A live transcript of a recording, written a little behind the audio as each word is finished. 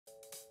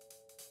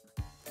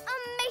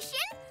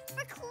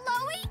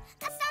Chloe?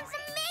 That sounds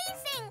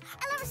amazing!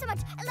 I love her so much.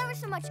 I love her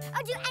so much.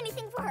 I'll do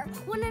anything for her.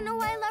 Want to know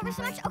why I love her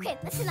so much? Okay,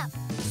 listen up.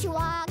 She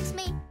walks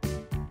me,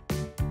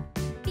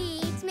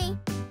 feeds me,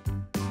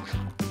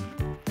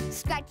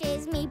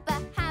 scratches me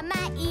behind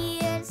my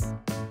ears,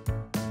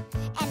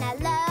 and I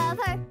love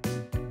her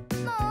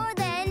more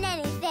than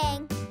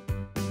anything.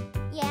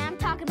 Yeah, I'm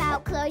talking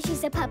about Chloe.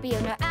 She's the puppy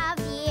owner of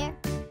the year.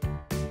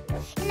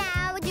 And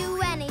I would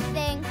do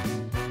anything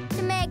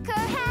to make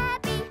her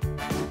happy.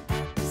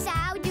 Yes,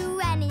 I would do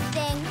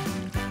anything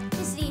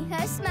to see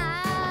her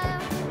smile.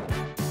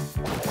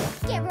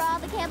 Give her all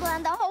the cable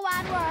and the whole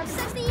wide world.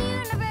 Search the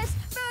universe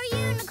for a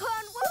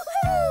unicorn.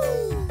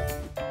 Woohoo!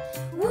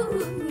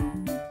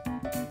 Woohoo!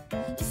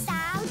 Yes, I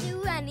would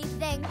do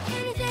anything,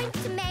 anything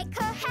to make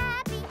her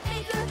happy.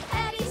 Make her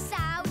happy. Yes,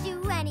 I would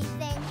do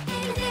anything,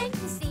 anything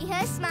to see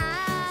her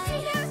smile.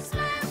 See her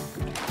smile.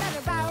 Let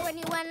her borrow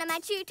any one of my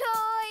chew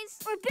toys.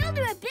 Or build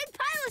her a big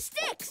pile of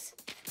sticks.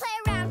 Play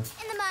around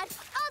in the mud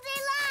all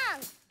day long.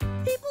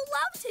 People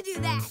love to do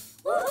that.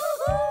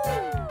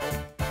 Woo-hoo-hoo!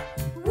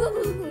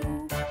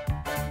 Woo-hoo-hoo!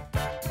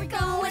 We're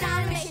going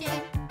on a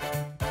mission.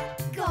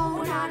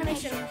 Going on a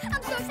mission.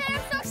 I'm so excited,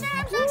 I'm so excited,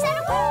 I'm so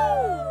excited.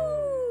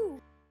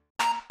 Woo!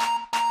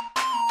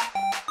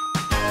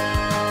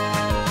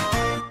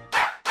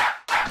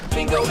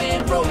 Bingo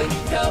and rolling,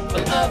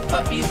 couple of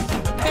puppies.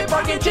 They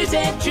bark and chase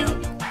and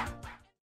chew.